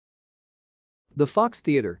The Fox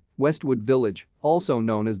Theatre, Westwood Village, also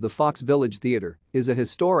known as the Fox Village Theatre, is a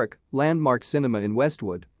historic, landmark cinema in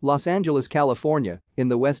Westwood, Los Angeles, California, in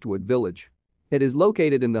the Westwood Village. It is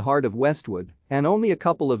located in the heart of Westwood and only a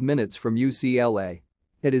couple of minutes from UCLA.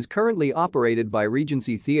 It is currently operated by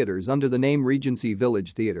Regency Theaters under the name Regency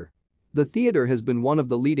Village Theatre. The theater has been one of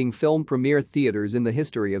the leading film premiere theaters in the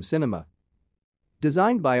history of cinema.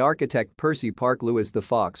 Designed by architect Percy Park Lewis, the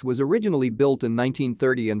Fox was originally built in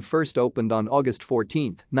 1930 and first opened on August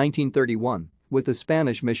 14, 1931, with a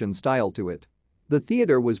Spanish mission style to it. The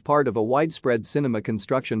theater was part of a widespread cinema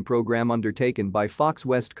construction program undertaken by Fox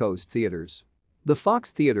West Coast Theaters. The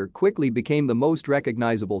Fox Theatre quickly became the most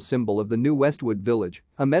recognizable symbol of the new Westwood Village,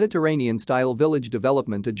 a Mediterranean-style village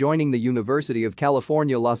development adjoining the University of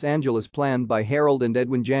California, Los Angeles, planned by Harold and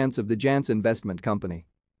Edwin Jantz of the Jantz Investment Company.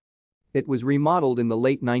 It was remodeled in the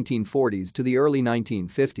late 1940s to the early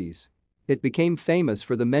 1950s. It became famous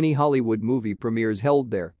for the many Hollywood movie premieres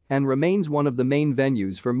held there and remains one of the main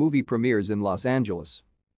venues for movie premieres in Los Angeles.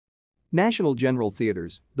 National General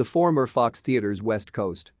Theaters, the former Fox Theaters West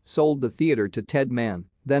Coast, sold the theater to Ted Mann,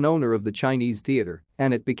 then owner of the Chinese Theater,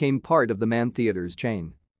 and it became part of the Mann Theaters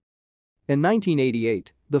chain. In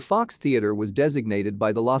 1988, the Fox Theater was designated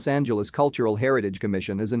by the Los Angeles Cultural Heritage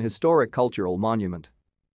Commission as an historic cultural monument.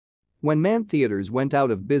 When Mann Theaters went out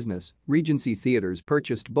of business, Regency Theaters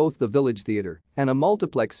purchased both the Village Theatre and a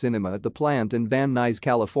multiplex cinema at the plant in Van Nuys,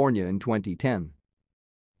 California in 2010.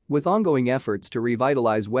 With ongoing efforts to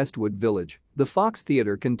revitalize Westwood Village, the Fox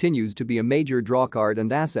Theatre continues to be a major drawcard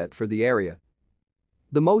and asset for the area.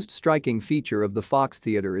 The most striking feature of the Fox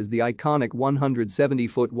Theatre is the iconic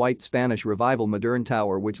 170-foot white Spanish Revival modern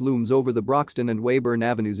tower which looms over the Broxton and Weyburn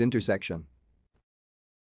Avenues intersection.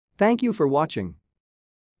 Thank you for watching.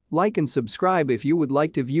 Like and subscribe if you would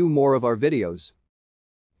like to view more of our videos.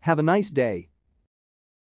 Have a nice day.